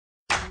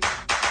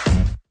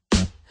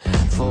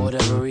For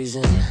whatever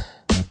reason,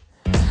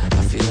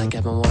 I feel like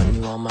I've been wanting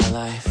you all my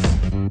life.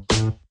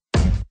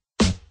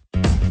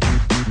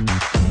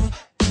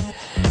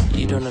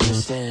 You don't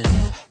understand.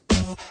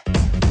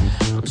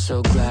 I'm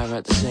so glad we're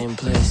at the same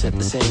place at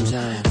the same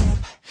time.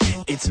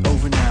 It's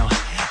over now.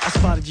 I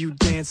spotted you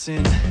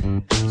dancing.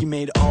 You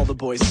made all the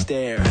boys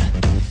stare.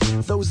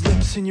 Those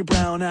lips and your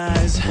brown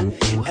eyes and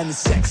the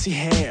sexy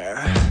hair.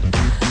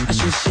 I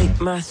should shake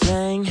my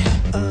thing.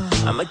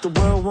 I make the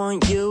world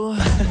want you.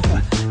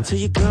 Tell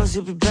your girls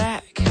you'll be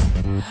back.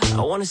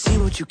 I wanna see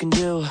what you can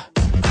do.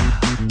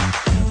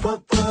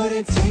 What would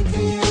it take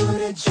for you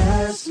to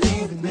just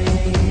leave with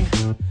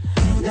me?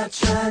 Not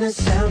trying to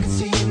sound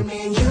conceited,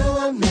 me and you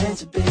are meant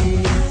to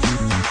be.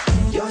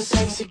 You're a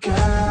sexy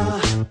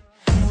girl,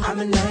 I'm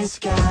a nice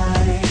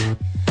guy.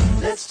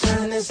 Let's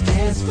turn this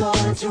dance floor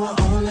into our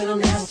own little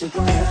nasty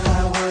world. If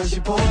I was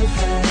your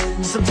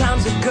boyfriend,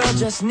 sometimes a girl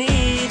just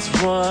needs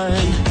one.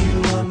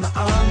 you are my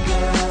arm,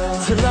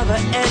 girl, to love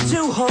her and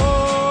to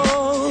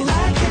hold.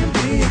 I can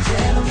be a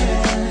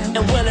gentleman.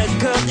 And when a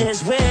girl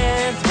is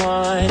with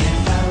one,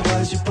 If I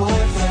was your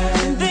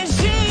boyfriend, then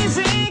she's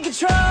in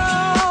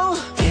control.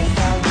 if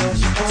I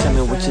was your boyfriend, Tell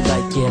me what you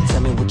like, yeah,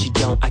 tell me what you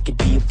don't. I could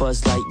be a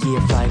Buzz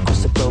Lightyear, fly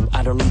across the globe.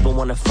 I don't even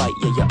wanna fight,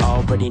 yeah, you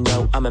already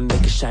know. I'ma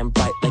make it shine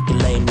bright like a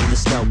lane in the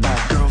snow.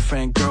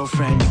 Girlfriend,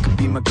 girlfriend, you could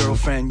be my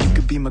girlfriend. You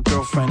could be my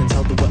girlfriend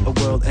until the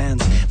world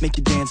ends. Make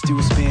you dance, do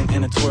a spin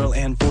and a twirl,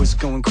 and voice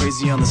going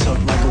crazy on this hook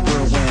like a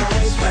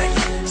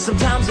whirlwind.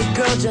 Sometimes a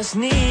girl just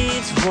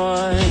needs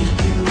one.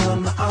 you are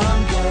my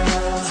arm,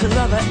 girl, To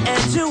love her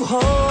and to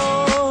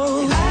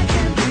hold. I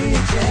can be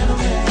a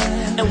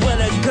gentleman. And when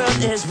a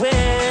girl is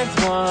with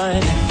one,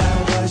 If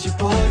I was your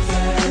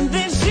boyfriend,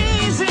 then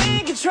she's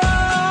in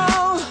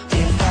control.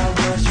 if I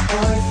was your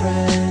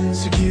boyfriend,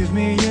 So give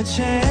me a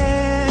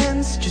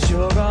chance, 'cause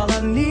you're all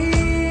I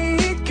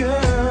need,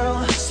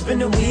 girl.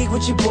 Spend a week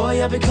with your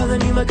boy, I'll be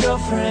calling you my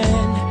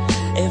girlfriend.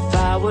 If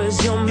I was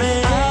your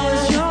man,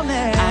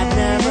 I'd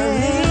never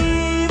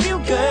leave you,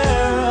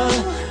 girl.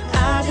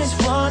 I just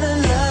wanna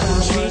love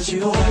and treat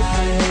you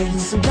right.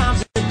 Sometimes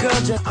a girl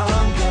just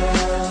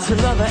girl, to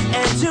love her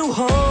and to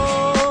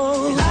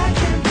hold. I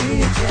can be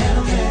a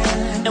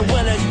gentleman. And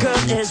when a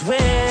girl is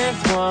with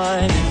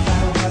one, If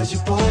I was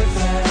your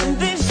boyfriend,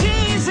 then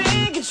she's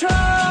in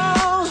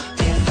control.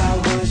 if I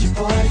was your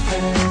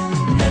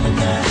boyfriend, Na na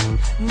na,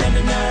 na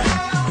na na,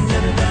 na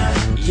na na,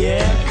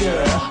 yeah,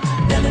 girl.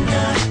 Na na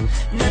na,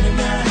 na na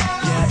na,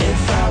 yeah.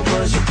 If I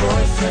was your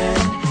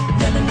boyfriend,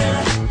 na na na,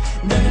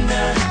 na na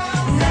na,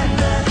 na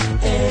na,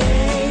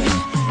 hey,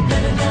 na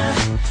na na,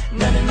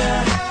 na na na.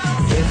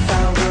 If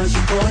I was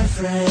your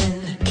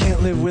boyfriend,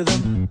 Can't live with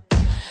him.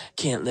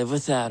 can't live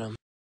without him.